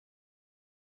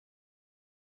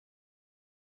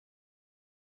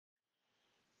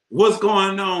What's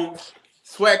going on?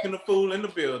 Swac'N the Fool in the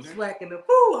building. Swac'N the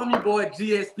Fool. I'm your boy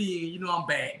GSP, and you know I'm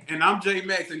back. And I'm J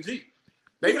Max and G.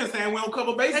 They been saying we don't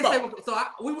cover baseball.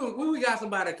 We got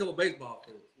somebody that cover baseball.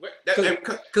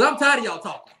 Because I'm tired of y'all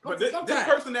talking. But this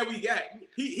person that we got,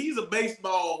 he's a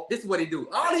baseball. This is what he do.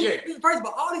 First of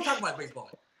all, all he talking about baseball.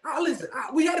 Listen,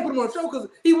 we had to put him on the show because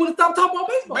he wouldn't stop talking about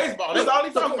baseball. Baseball, that's all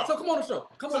he talking about. So come on the show.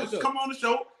 Come on the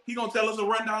show. He gonna tell us a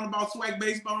rundown about swag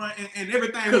baseball and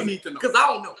everything we need to know. Because I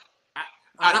don't know.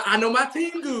 I know my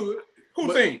team good.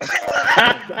 Who team?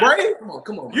 Braves?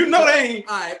 Come on. You know they ain't.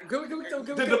 All right.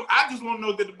 I just want to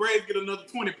know that the Braves get another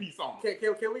 20-piece on. Can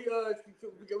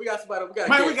we got somebody?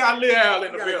 We got Lil Al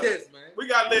in the building. We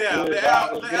got Lil Al.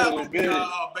 Lil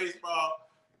Al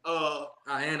baseball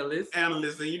analyst, and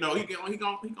you know he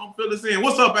gonna fill us in.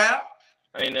 What's up, Al?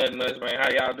 Ain't nothing much, man.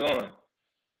 How y'all doing?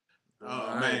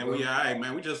 Oh man, we all right,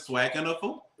 man. We just swacking a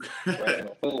fool.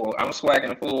 I'm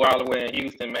swacking a fool all the way in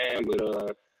Houston, man.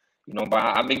 But you know,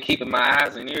 I've been keeping my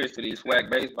eyes and ears to these swag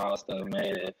baseball stuff,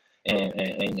 man.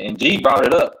 And G brought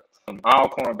it up. Some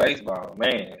all-corn baseball,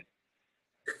 man.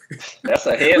 That's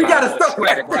a headline. We gotta start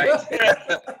swag right.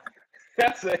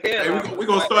 That's a headline. Hey, we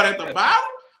gonna start at the bottom.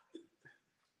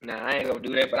 Nah, I ain't gonna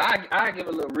do that. But I give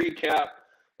a little recap.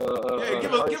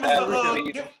 Give us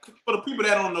for the people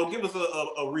that don't know, give us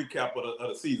a recap of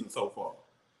the season so far.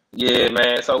 Yeah,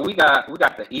 man. So we got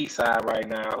the East Side right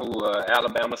now, who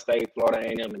Alabama State, Florida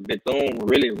A&M, and Bethune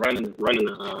really running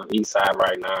the East Side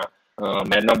right now.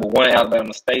 At number one,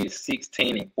 Alabama State is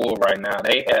 16-4 right now.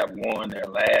 They have won their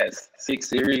last 6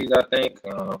 series, I think.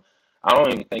 I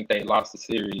don't even think they lost a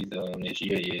series this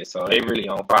year yet. So they really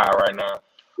on fire right now.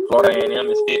 Florida A&M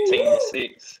is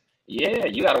 15-6. Yeah,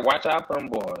 you got to watch out for them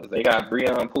boys. They got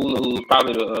Breon Pula, who's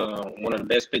probably one of the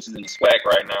best pitchers in the SWAC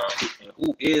right now, and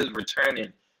who is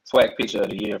returning SWAC pitcher of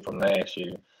the year from last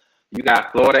year. You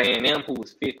got Florida A&M, who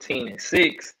was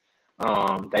 15-6.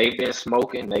 They've been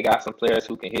smoking. They got some players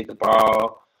who can hit the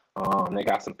ball. They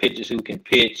got some pitchers who can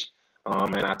pitch.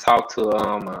 And I talked to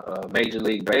a Major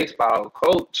League Baseball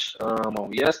coach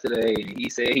on yesterday, and he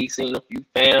said he's seen a few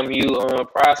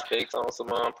FAMU prospects on some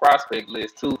prospect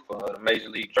lists too for the Major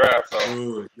League draft.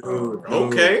 So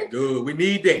good. We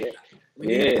need that. We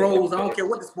need pros. I don't care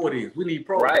what the sport is. We need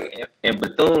pros. Right. And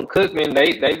Bethune-Cookman,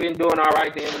 they've been doing all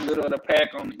right there in the middle of the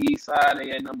pack on the East Side. They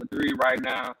at number 3 right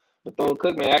now.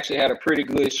 Bethune-Cookman actually had a pretty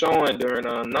good showing during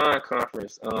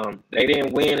non-conference. They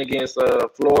didn't win against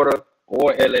Florida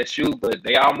or LSU, but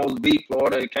they almost beat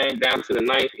Florida. It came down to the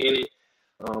 9th inning,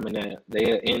 and then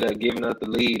they ended up giving up the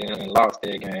lead and lost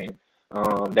their game.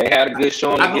 They had a good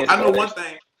showing against I know one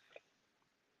thing.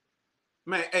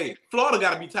 Man, hey, Florida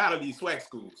got to be tired of these SWAC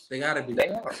schools. They got to be. They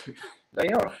are. They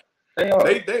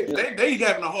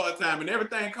having a hard time, and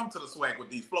everything comes to the SWAC with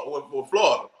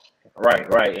Florida.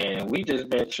 Right, and we just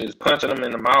been punching them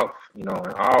in the mouth, you know,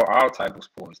 in all type of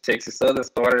sports. Texas Southern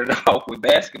started it off with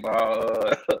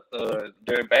basketball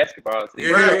during basketball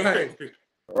season.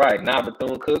 Right, now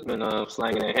Bethune-Cookman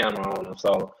slanging a hammer on them.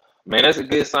 So, man, that's a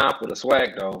good sign for the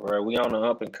SWAC, though, bro. We on the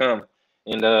up and come.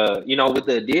 And, you know, with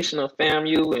the addition of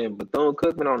FAMU and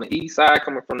Bethune-Cookman on the east side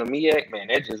coming from the MEAC, man,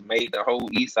 that just made the whole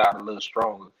east side a little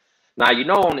stronger. Now, you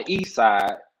know, on the east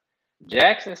side,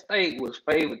 Jackson State was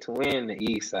favored to win the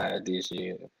East Side this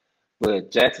year,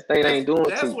 but Jackson State ain't doing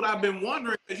That's what I've been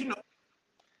wondering, because, you know,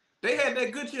 they had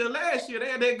that good year last year. They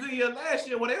had that good year last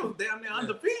year when they was down there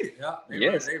undefeated.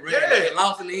 They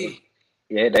lost in the end.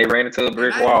 Yeah, they ran into a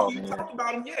brick wall. You talked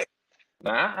about them yet?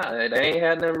 Nah, they ain't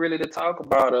had nothing really to talk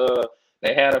about.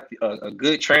 They had a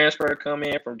good transfer come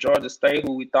in from Georgia State,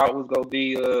 who we thought was gonna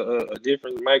be a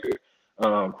difference maker,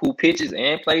 who pitches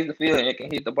and plays the field and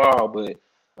can hit the ball, but.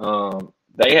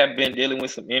 They have been dealing with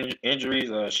some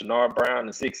injuries. Shannar Brown,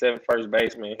 the 6'7" first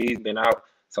baseman, he's been out.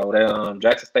 So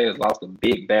Jackson State has lost a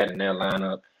big bat in their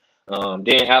lineup.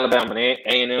 Then Alabama and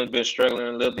A&M's been struggling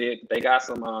a little bit. They got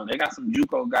some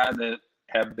JUCO guys that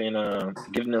have been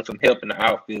giving them some help in the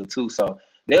outfield too. So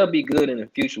they'll be good in the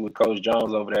future with Coach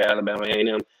Jones over there, Alabama and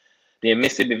A&M. Then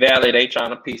Mississippi Valley, they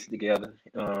trying to piece it together.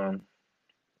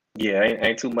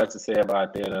 Ain't too much to say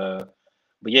about that.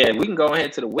 But yeah, we can go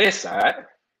ahead to the west side.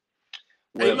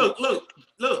 Hey, look,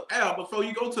 Al, before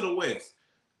you go to the West,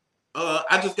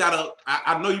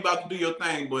 I know you about to do your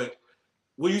thing, but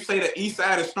will you say the East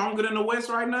Side is stronger than the West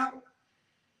right now?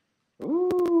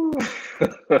 Ooh.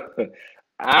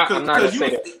 I'm not going to say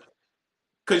that.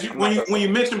 Because when you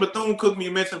mentioned Bethune-Cookman,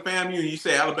 you mentioned FAMU, and you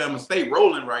say Alabama State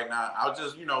rolling right now. I was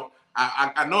just, you know,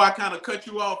 I know I kind of cut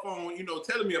you off on, you know,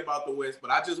 telling me about the West,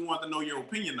 but I just wanted to know your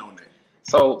opinion on that.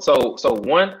 So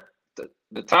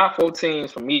the top 4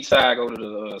 teams from each side go to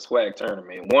the SWAC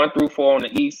tournament. 1 through 4 on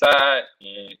the east side,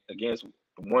 and against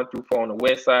 1 through 4 on the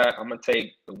west side. I'm gonna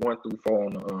take the 1 through 4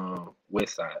 on the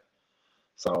west side.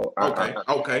 So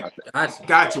okay.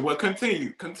 Gotcha. Well,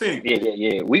 continue.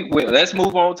 Yeah. We let's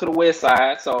move on to the west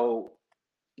side. So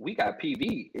we got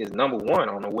PV is number 1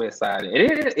 on the west side.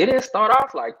 It didn't start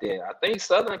off like that. I think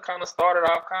Southern kind of started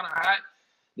off kind of hot,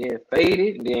 then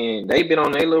faded. Then they've been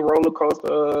on their little roller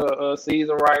coaster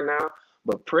season right now.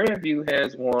 But Prairie View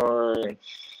has won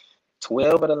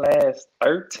 12 of the last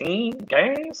 13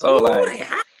 games. So like,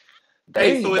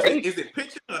 is it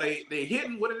pitching or they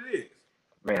hitting? What it is?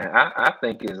 Man, I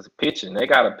think it's pitching. They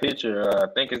got a pitcher. I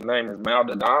think his name is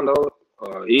Maldonado.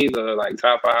 He's like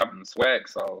top 5 in the SWAC.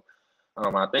 So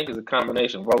I think it's a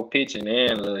combination of both pitching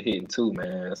and a little hitting too,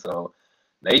 man. So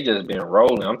they just been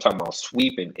rolling. I'm talking about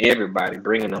sweeping everybody,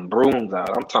 bringing them brooms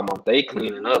out. I'm talking about they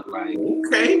cleaning up like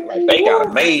they got a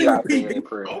maid out there in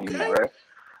Prairie View, right?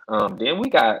 Then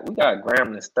we got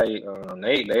Grambling State.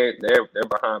 They're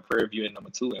behind Prairie View at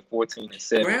number 2 at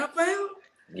 14-7. Grambling?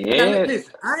 Yeah. Now,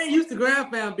 listen, I ain't used to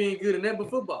Grambling being good in that but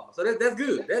football, so that's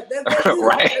good. That's good.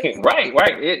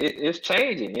 right. It's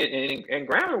changing. And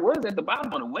Grambling was at the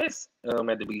bottom of the West at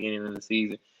the beginning of the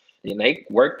season, and they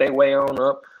worked their way on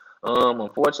up.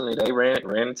 Unfortunately, they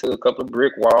ran into a couple of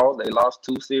brick walls. They lost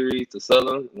 2 series to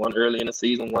Southern, one early in the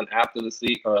season, one after the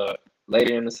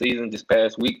later in the season, this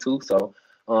past week too. So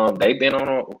they've been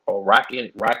on a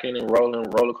rocking and rolling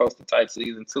roller coaster type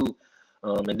season too.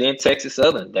 And then Texas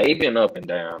Southern, they've been up and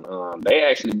down. They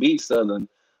actually beat Southern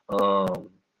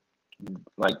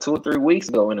like 2 or 3 weeks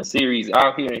ago in a series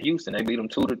out here in Houston. They beat them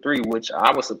 2-3, which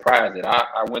I was surprised at.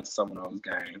 I went to some of those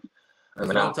games. I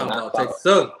mean, I'm talking about Texas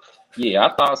Southern. Yeah,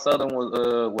 I thought Southern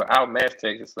were outmatched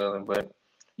Texas Southern, but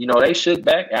they shook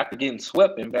back after getting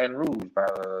swept in Baton Rouge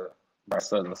by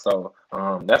Southern. So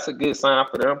that's a good sign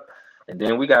for them. And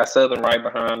then we got Southern right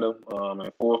behind them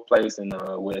in 4th place in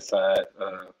the West Side.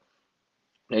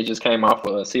 They just came off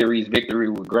a series victory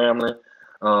with Grambling.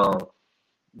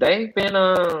 They've been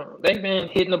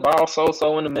hitting the ball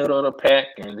so in the middle of the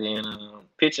pack, and then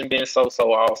pitching been so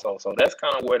also. So that's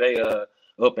kind of where they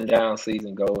up and down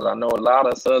season goes. I know a lot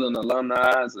of Southern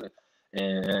alumni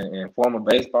and former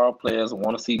baseball players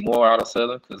want to see more out of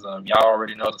Southern because y'all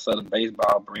already know the Southern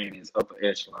baseball brand is upper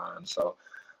echelon. So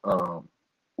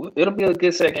it'll be a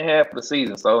good second half of the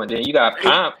season. So and then you got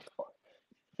Pine.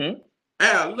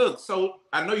 Look, so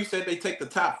I know you said they take the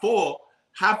top 4.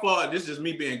 How far? This is just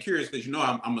me being curious because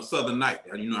I'm a Southern Knight.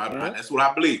 That's what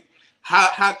I believe.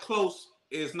 How close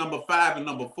is number 5 and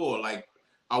number 4? Like,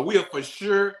 are we for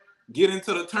sure get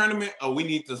into the tournament, or we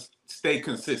need to stay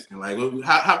consistent? Like,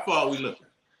 how far are we looking?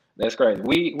 That's crazy.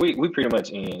 We pretty much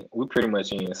in. We pretty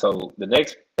much in. So the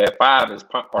next at 5 is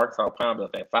Arkansas Pine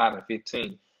Bluff at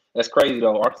 5-15. That's crazy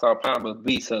though. Arkansas Pine Bluff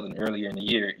beat Southern earlier in the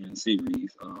year in the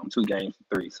series, 2 games to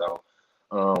 3. So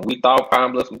we thought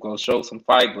Pine Bluff was gonna show some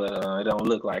fight, but it don't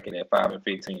look like it at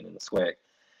 5-15 in the SWAC.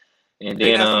 And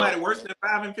then somebody worse than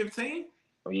 5-15.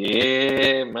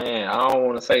 Yeah, man. I don't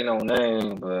want to say no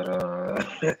name, but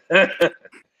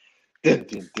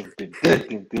that's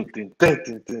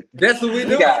what we do.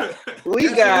 We got. That's what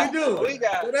we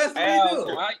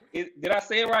do. Did I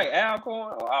say it right?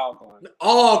 Alcorn or Alcorn?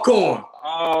 Alcorn.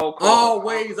 Alcorn.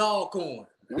 Always Alcorn.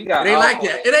 We got. It ain't like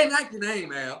that. It ain't like your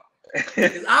name, Al.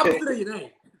 It's opposite of your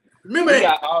name. Remember we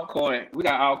that. We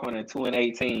got Alcorn at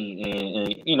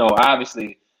 2-18, and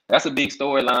obviously. That's a big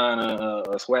storyline of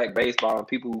SWAC baseball.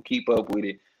 People who keep up with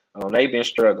it, they've been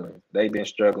struggling.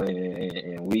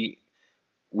 And we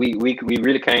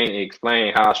really can't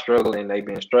explain how struggling they've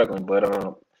been struggling. But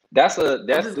I'm just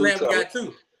glad we got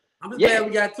 2. I'm just glad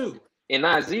we got 2. And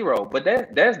not 0. But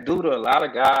that's due to a lot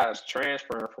of guys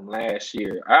transferring from last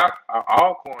year. Our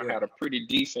Alcorn had a pretty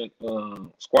decent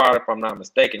squad, if I'm not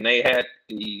mistaken. They had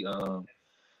the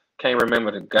can't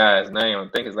remember the guy's name. I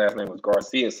think his last name was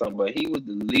Garcia or something, but he was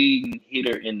the leading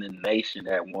hitter in the nation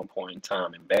at one point in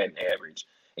time in batting average.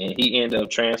 And he ended up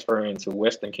transferring to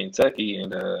Western Kentucky,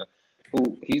 and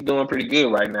he's doing pretty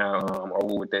good right now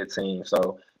over with that team.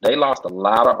 So they lost a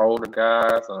lot of older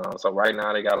guys. So right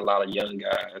now they got a lot of young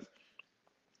guys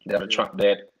that are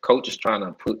that coach is trying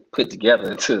to put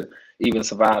together to even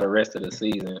survive the rest of the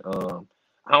season.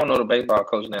 I don't know the baseball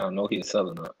coach now. I know he's a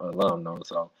Southern alum though,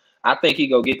 so. I think he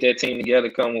go get that team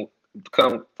together, come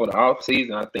for the off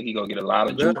season. I think he gonna get a lot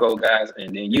of JUCO guys,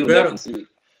 and then you'll definitely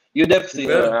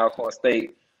see Alcorn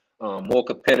State more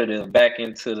competitive back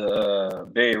into the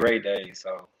Barry Ray days.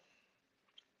 So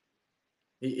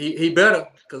he better,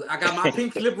 because I got my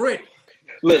pink slip ready.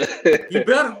 Look, he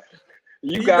better.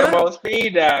 You got him on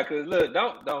speed dial, because look,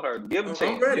 don't hurt him. Give him a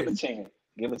chance.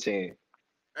 Give him a chance.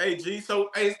 Hey G,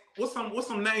 so what's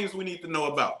some names we need to know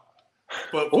about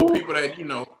for people that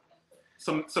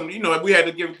You know, if we had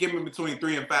to give me between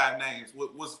 3 and 5 names,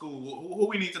 what school, who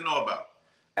we need to know about?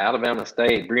 Alabama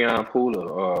State, Breon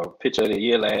Pooler, pitcher of the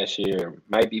year last year,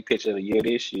 might be pitcher of the year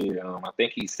this year. I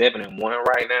think he's 7-1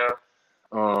 right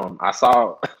now. I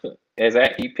saw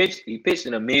he pitched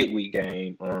in a midweek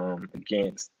game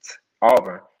against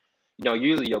Auburn. You know,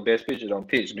 usually your best pitcher don't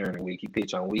pitch during the week; he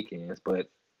pitch on weekends. But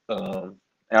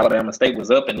Alabama State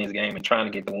was up in this game and trying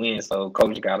to get the win, so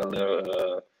coach got a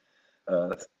little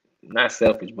not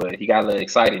selfish, but he got a little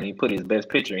excited and he put his best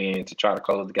pitcher in to try to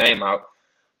close the game out.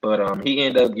 But he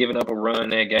ended up giving up a run in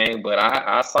that game. But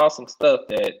I saw some stuff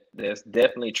that's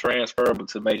definitely transferable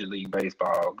to Major League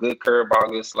Baseball. Good curveball,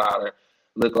 good slider.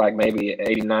 Looked like maybe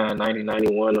 89, 90,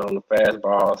 91 on the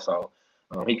fastball. So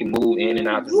he can move in and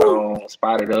out the zone,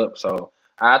 spot it up. So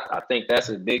I think that's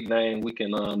a big name we can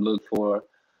look for.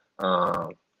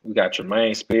 We got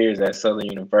Tremaine Spears at Southern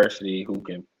University who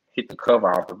can hit the cover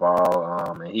off the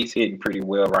ball. And he's hitting pretty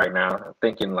well right now. I'm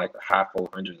thinking like the high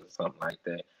 400s or something like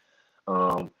that.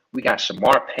 We got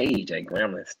Shamar Page at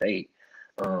Grambling State.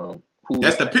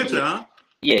 That's the pitcher, huh?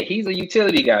 Yeah, he's a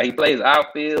utility guy. He plays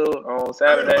outfield on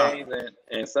Saturdays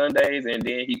and Sundays, and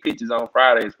then he pitches on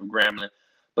Fridays for Grambling.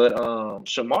 But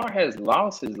Shamar has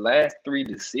lost his last 3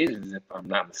 decisions, if I'm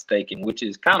not mistaken, which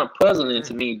is kind of puzzling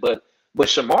to me. But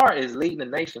Shamar is leading the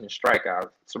nation in strikeouts.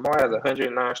 Shamar has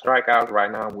 109 strikeouts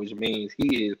right now, which means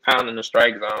he is pounding the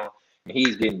strike zone, and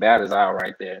he's getting batters out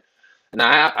right there. And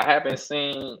I haven't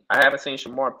seen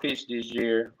Shamar pitch this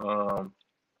year,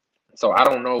 so I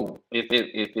don't know if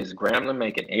it's Grambling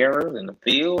making errors in the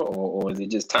field or is it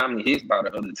just timely hits by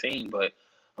the other team. But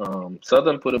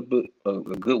Southern put a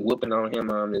good whooping on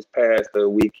him this past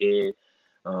weekend.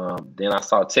 Then I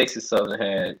saw Texas Southern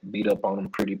had beat up on him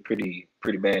pretty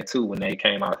bad too when they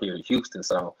came out here to Houston.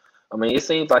 So I mean, it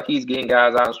seems like he's getting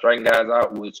guys out and striking guys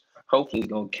out, which hopefully is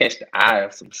gonna catch the eye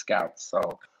of some scouts.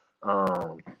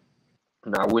 So.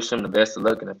 And I wish him the best of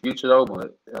luck in the future, though.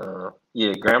 But,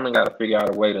 yeah, Grambling got to figure out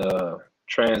a way to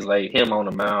translate him on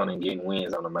the mound and getting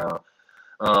wins on the mound.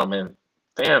 And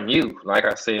FAMU, like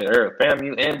I said earlier,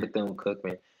 FAMU and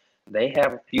Bethune-Cookman, they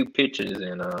have a few pitchers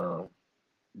and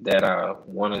that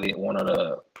one of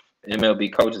the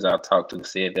MLB coaches I talked to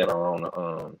said that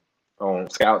are on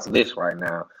Scouts list right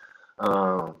now.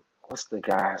 What's the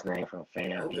guy's name from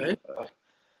FAMU? Okay.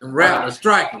 Rather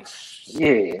striking.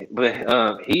 Yeah,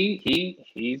 but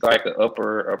he's like an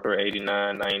upper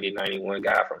 89, 90, 91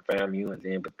 guy from FAMU, and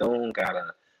then Bethune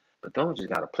just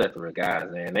got a plethora of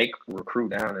guys, man. They recruit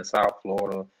down in South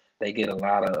Florida. They get a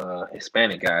lot of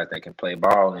Hispanic guys that can play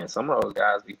ball, and some of those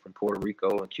guys be from Puerto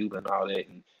Rico and Cuba and all that.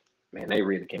 And man, they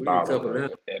really can ball.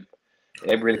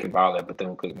 They really can ball at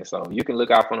Bethune-Cookman. So you can look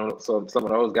out for some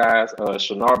of those guys.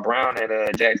 Shanar Brown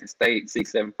at Jackson State,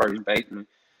 6'7" first baseman.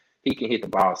 He can hit the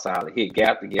ball solid. Hit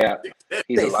gap to gap.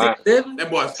 He's a line.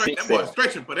 That boy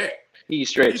stretching for that. He's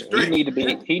stretching. He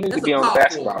needs to be on the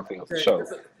basketball field for sure.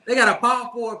 They got a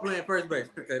power forward playing first base.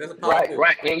 Okay, that's a power forward.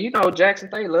 Right. And you know Jackson,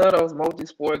 they love those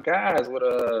multi-sport guys. With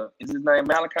is his name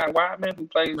Malachi Wideman, who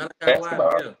plays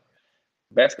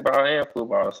basketball and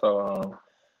football. So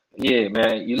yeah,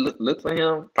 man, you look for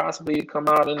him possibly to come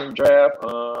out in the draft.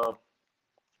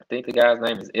 I think the guy's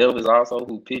name is Elvis also,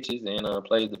 who pitches and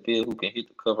plays the field, who can hit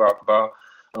the cover off the ball.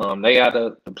 They got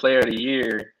the player of the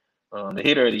year, the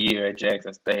hitter of the year at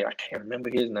Jackson State. I can't remember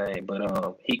his name,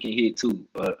 but he can hit too.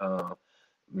 But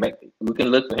we can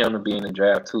look for him to be in the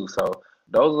draft too. So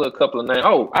those are a couple of names.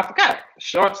 Oh, I forgot.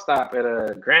 Shortstop at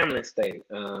Grambling State.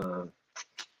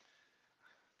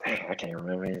 I can't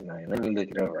remember his name. Let me look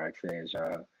it up right fast,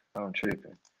 y'all. I'm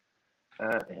tripping.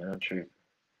 I'm tripping.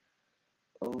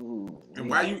 Ooh, and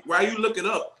while you look it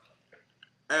up,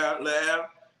 Lav,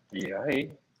 yeah,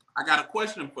 I got a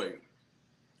question for you.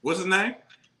 What's his name?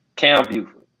 Cam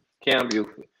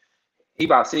Buford. He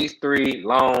about 6'3",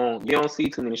 long. You don't see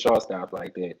too many shortstops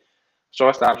like that.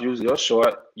 Shortstops usually are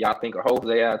short. Y'all think of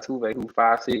Jose Altuve, who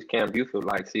 5'6", Cam Buford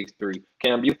like 6'3".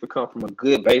 Cam Buford come from a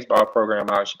good baseball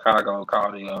program out of Chicago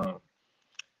called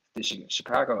the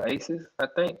Chicago Aces, I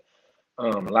think. A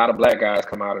lot of black guys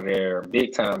come out of there,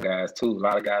 big time guys too. A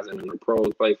lot of guys in the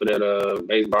pros play for that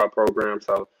baseball program.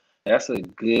 So that's a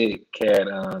good cat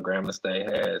Grambling State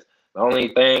has. The only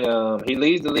thing, he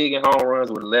leads the league in home runs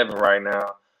with 11 right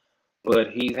now, but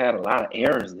he's had a lot of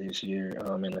errors this year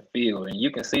in the field, and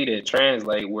you can see that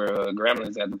translate where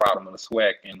Grambling's at the bottom of the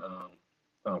SWAC and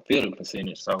fielding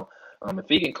percentage. So if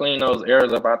he can clean those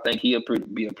errors up, I think he'll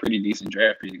be a pretty decent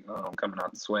draft pick coming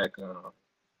out the SWAC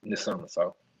this summer.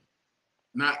 So.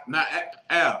 Not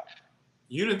Al.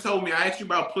 You done told me. I asked you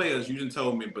about players. You done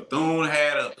told me Bethune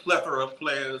had a plethora of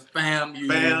players.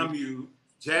 FAMU,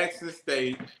 Jackson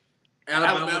State,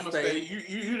 Alabama State.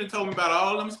 You done told me about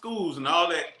all them schools and all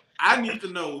that. I need to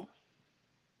know,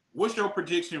 what's your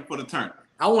prediction for the tournament?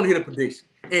 I want to hear the prediction,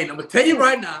 and I'm gonna tell you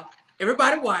right now,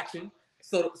 everybody watching.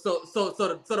 So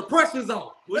the pressure's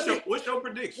on. What's your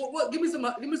prediction? What? Give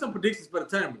me some predictions for the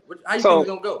tournament. How you think it's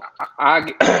gonna go? I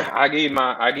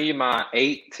give you my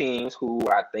 8 teams who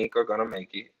I think are gonna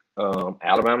make it.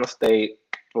 Alabama State,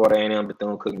 Florida A&M,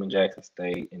 Bethune-Cookman, Jackson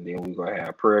State, and then we're gonna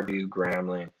have Prairie View,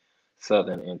 Grambling,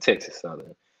 Southern, and Texas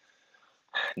Southern.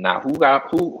 Now,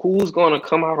 who's gonna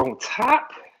come out on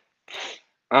top?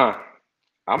 I'm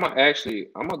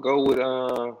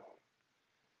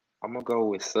gonna go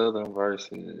with Southern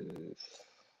versus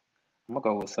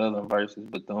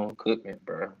Bethune-Cookman,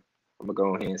 bro. I'm gonna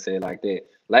go ahead and say it like that.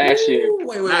 Last year.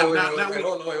 Wait. Hold on.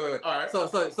 All right.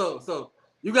 So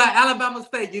you got Alabama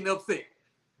State getting upset.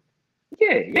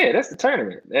 Yeah, that's the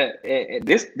tournament.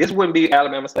 This wouldn't be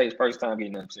Alabama State's first time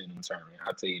getting upset in the tournament.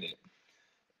 I'll tell you that.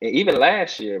 And even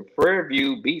last year, Prairie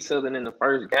View beat Southern in the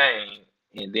first game,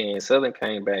 and then Southern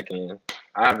came back and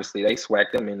obviously they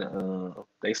swacked them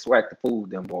they swacked the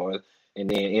food, them boys, and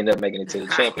then ended up making it to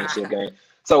the championship game.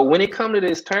 So when it comes to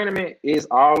this tournament, it's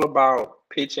all about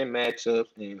pitching matchups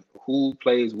and who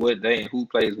plays what day and who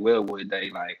plays well what day.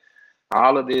 Like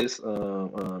all of this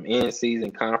in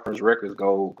season conference records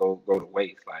go to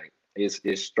waste. Like it's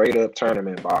straight up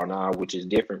tournament ball now, which is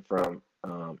different from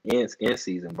in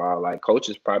season ball. Like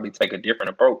coaches probably take a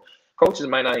different approach. Coaches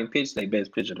might not even pitch their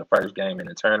best pitcher the first game in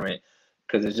the tournament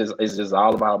because it's just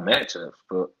all about matchups.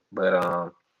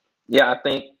 But yeah, I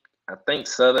think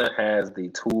Southern has the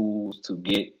tools to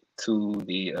get to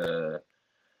the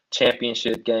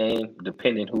championship game,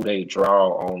 depending who they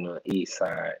draw on the east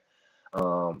side.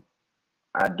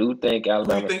 I do think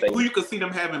Alabama State. Who you could see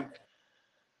them having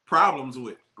problems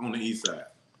with on the east side?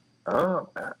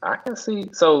 I can see.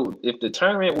 So if the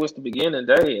tournament was to begin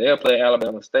today, they'll play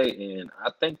Alabama State, and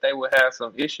I think they would have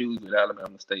some issues with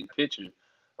Alabama State pitching.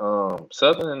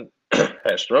 Southern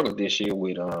has struggled this year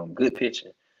with good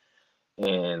pitching,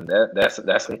 and that's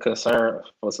a concern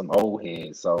for some old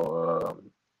heads. So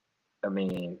I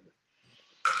mean,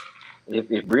 if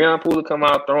Breon Pooler come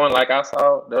out throwing like I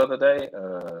saw the other day,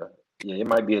 yeah, it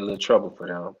might be a little trouble for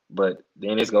them. But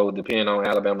then it's going to depend on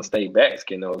Alabama State bats.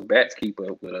 Can those bats keep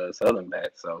up with Southern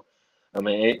bats? So, I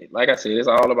mean, like I said, it's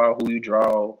all about who you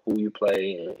draw, who you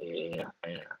play,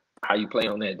 and how you play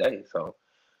on that day. So,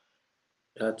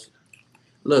 gotcha.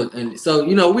 Look, and so,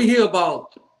 we hear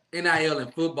about NIL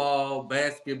in football,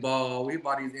 basketball. We hear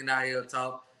about these NIL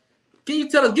talk. Can you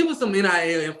give us some NIL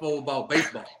info about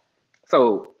baseball?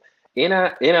 So,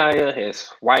 NIL has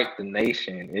swiped the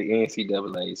nation in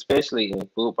NCAA, especially in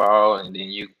football, and then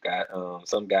you got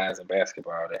some guys in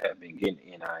basketball that have been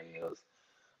getting NILs.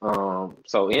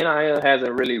 So NIL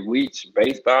hasn't really reached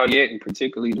baseball yet, and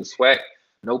particularly the SWAC.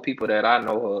 No people that I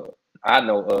know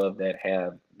of that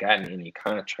have gotten any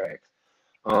contracts.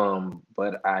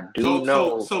 But I do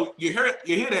know. So you hear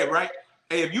that, right?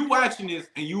 Hey, if you watching this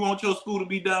and you want your school to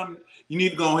be done, you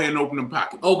need to go ahead and open them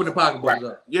pocketbooks. Open the pocketbooks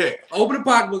up. Yeah. Open the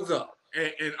pocketbooks up.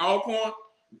 And Alcorn,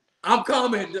 I'm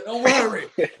coming. Don't worry.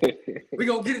 We're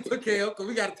going to get it took care of because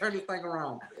we got to turn this thing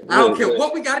around. I don't care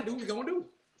what we got to do. We're going to do.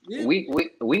 Yeah.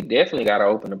 We definitely got to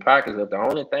open the pockets up. The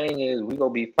only thing is we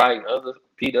going to be fighting other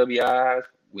PWIs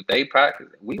with their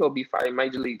pockets. We going to be fighting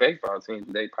Major League Baseball teams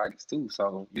with their pockets too.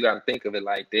 So you got to think of it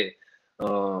like that.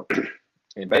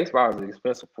 And baseball is an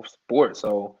expensive sport,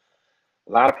 so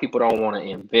a lot of people don't want to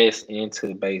invest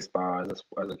into baseball as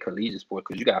a collegiate sport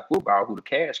because you got football, who the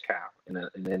cash cow, and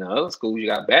then the other schools you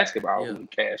got basketball, who the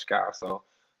cash cow. So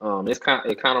it's kind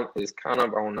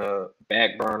of on the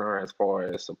back burner as far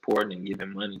as supporting and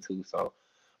giving money to. So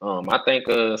I think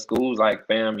schools like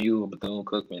FAMU,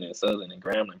 Bethune-Cookman, and Southern and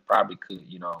Grambling probably could,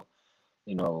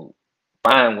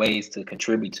 find ways to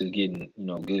contribute to getting,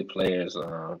 good players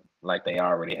like they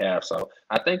already have. So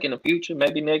I think in the future,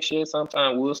 maybe next year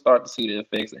sometime, we'll start to see the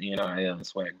effects of NIL and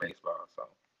SWAC baseball. So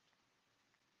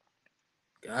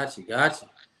Gotcha.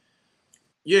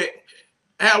 Yeah.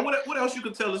 Al, what else you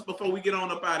can tell us before we get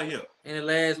on up out of here? Any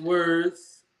last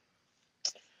words?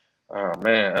 Oh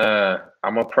man,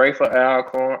 I'm gonna pray for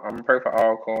Alcorn. I'm gonna pray for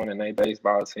Alcorn and their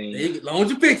baseball team. As long as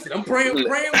you fix it, I'm praying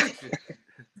with you.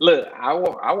 Look, I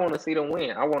want to see them win.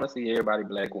 I want to see everybody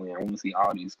black win. I want to see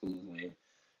all these schools win.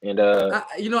 And I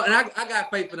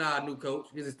got faith in our new coach.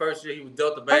 This is his first year. He was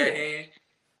dealt a bad hand.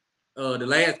 The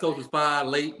last coach was fired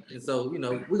late, and so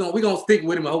we're gonna stick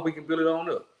with him. I hope we can build it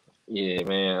on up. Yeah,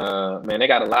 man. They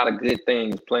got a lot of good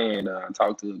things planned. I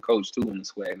talked to the coach too in the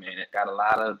SWAC, man. They got a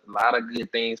lot of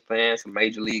good things planned. Some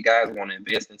major league guys want to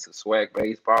invest into SWAC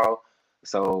baseball.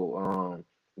 So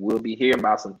we'll be hearing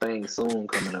about some things soon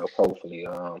coming up. Hopefully,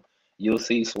 you'll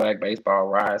see SWAC baseball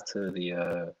rise to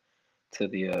the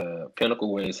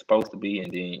pinnacle where it's supposed to be,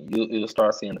 and then you'll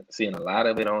start seeing a lot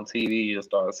of it on TV. You'll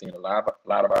start seeing a lot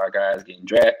of our guys getting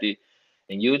drafted,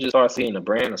 and you'll just start seeing the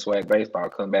brand of SWAC baseball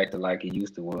come back to like it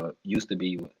used to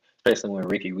be, especially when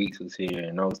Ricky Weeks was here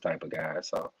and those type of guys.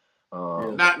 So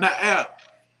now, Al,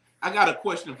 I got a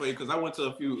question for you because I went to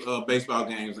a few baseball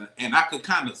games and I could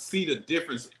kind of see the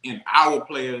difference in our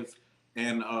players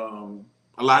and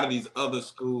a lot of these other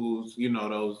schools, you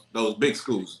know, those big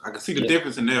schools. I can see the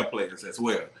difference in their players as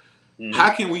well. Mm-hmm.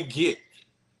 How can we get?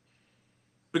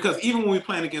 Because even when we're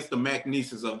playing against the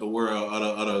McNeeses of the world,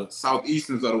 or the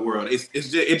Southeasterns of the world,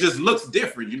 it just looks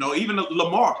different. You know, even the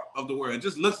Lamar of the world, it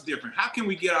just looks different. How can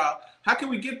we get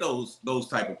those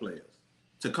type of players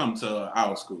to come to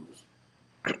our schools?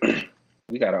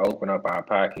 We got to open up our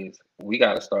pockets. We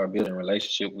got to start building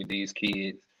relationship with these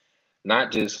kids,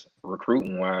 not just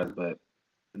recruiting wise, but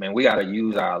man, we got to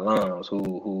use our alums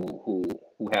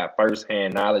who have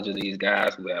firsthand knowledge of these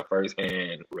guys, who have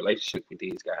firsthand relationship with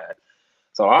these guys.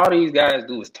 So all these guys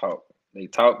do is talk. They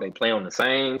talk. They play on the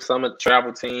same summer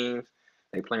travel teams.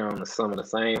 They play on some of the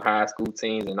same high school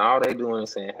teams, and all they doing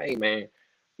is saying, "Hey, man,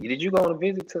 did you go on a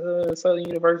visit to Southern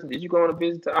University? Did you go on a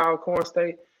visit to Alcorn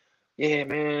State? Yeah,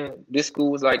 man, this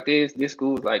school was like this. This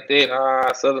school was like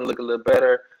that. Southern look a little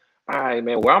better. All right,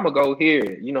 man. Well, I'm gonna go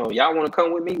here. You know, y'all want to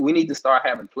come with me? We need to start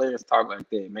having players talk like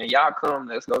that, man. Y'all come.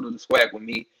 Let's go to the SWAC with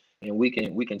me, and we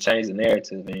can change the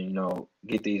narrative and, you know,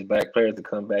 get these black players to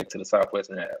come back to the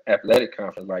Southwestern Athletic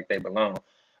Conference like they belong.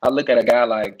 I look at a guy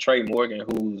like Trey Morgan,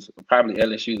 who's probably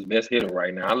LSU's best hitter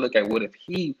right now. I look at what if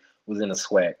he was in a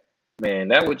SWAC. Man,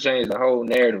 that would change the whole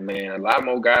narrative, man. A lot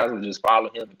more guys would just follow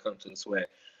him and come to the SWAC.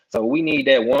 So we need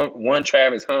that one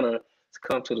Travis Hunter to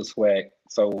come to the SWAC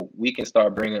so we can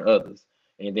start bringing others.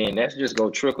 And then that's just go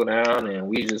trickle down, and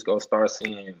we just go start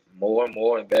seeing more and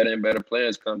more and better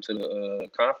players come to the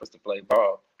conference to play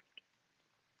ball.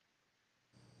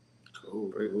 Cool.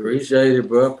 Appreciate it,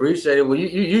 bro. Appreciate it. Well,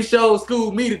 you showed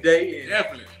school me today.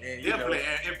 Definitely.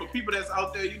 And for people that's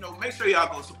out there, you know, make sure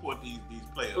y'all go support these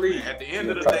players. Man. At the end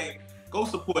of the day, go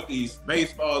support these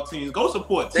baseball teams. Go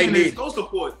support tennis. Go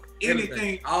support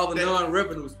anything. All the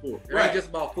non-revenue sports. It ain't just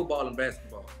about football and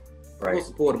basketball. Right. Go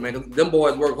support them, man. Them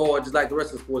boys work hard just like the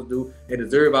rest of the sports do and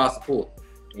deserve our support.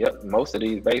 Yep. Most of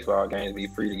these baseball games be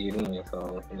free to get in,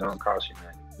 so it don't cost you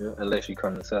nothing. Unless you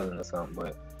come to Southern or something.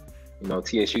 But, you know,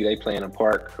 TSU, they play in a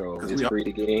park, so it's free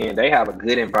to get in. They have a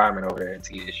good environment over there at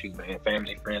TSU, man.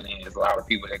 Family friendly. There's a lot of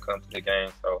people that come to the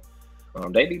game, so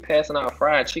they be passing out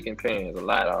fried chicken pans a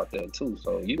lot out there too.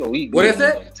 So you go eat. What is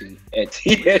that? At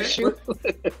TSU.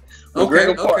 Okay.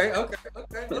 We gotta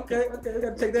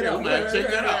check that out. Check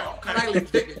that out. Kindly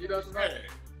chicken, you know what I'm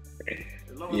saying?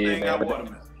 As long as they ain't got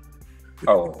watermelon.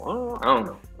 Oh, I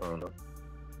don't know.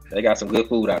 They got some good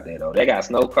food out there though. They got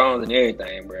snow cones and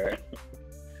everything, bro.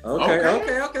 Okay.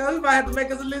 We might have to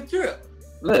make us a little trip.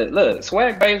 Look,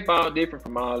 SWAC baseball different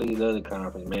from all these other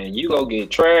conferences, man. You go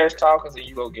get trash talkers and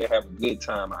you go have a good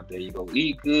time out there. You go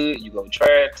eat good, you go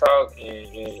trash talk,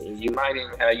 and you might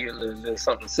even have your little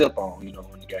something to sip on, you know,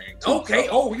 in the game too. Okay.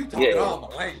 So, you talking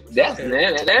all my language. That's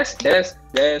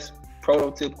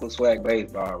prototypical SWAC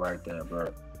baseball right there,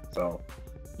 bro. So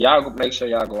y'all make sure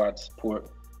y'all go out to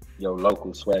support your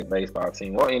local SWAC baseball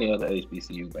team or any other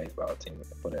HBCU baseball team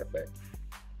for that fact.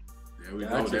 There we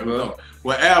go.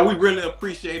 Well, Al, we really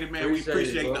appreciate it, man. We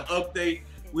appreciate the update.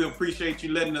 We appreciate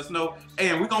you letting us know.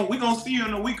 And we're gonna see you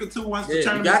in a week or two once the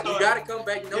tournament starts. You gotta come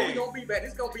back. You know we're gonna be back.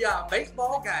 This is gonna be our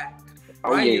baseball guy.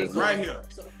 Right here.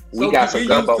 We got some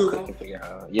gumbo cooking for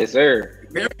y'all. Yes, sir.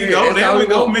 There we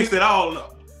go. Mix it all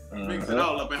up. Mix it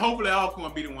all up. And hopefully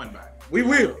Alcorn be the one back. We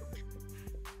will.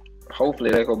 Hopefully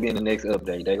they're gonna be in the next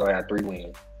update. They're gonna have 3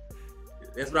 wins.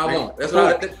 That's what I want. That's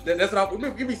what I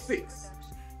want. Give me 6.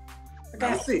 I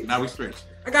got 6. Now we stretch.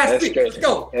 I got 6. Let's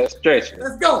go. That's stretching.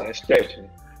 Let's go. That's stretching.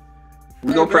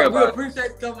 We gonna pray about it. We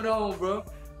appreciate you coming on, bro.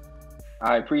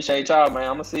 I appreciate y'all, man.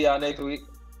 I'm gonna see y'all next week.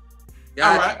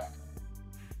 All right.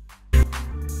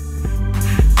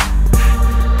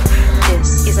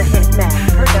 This is a hit.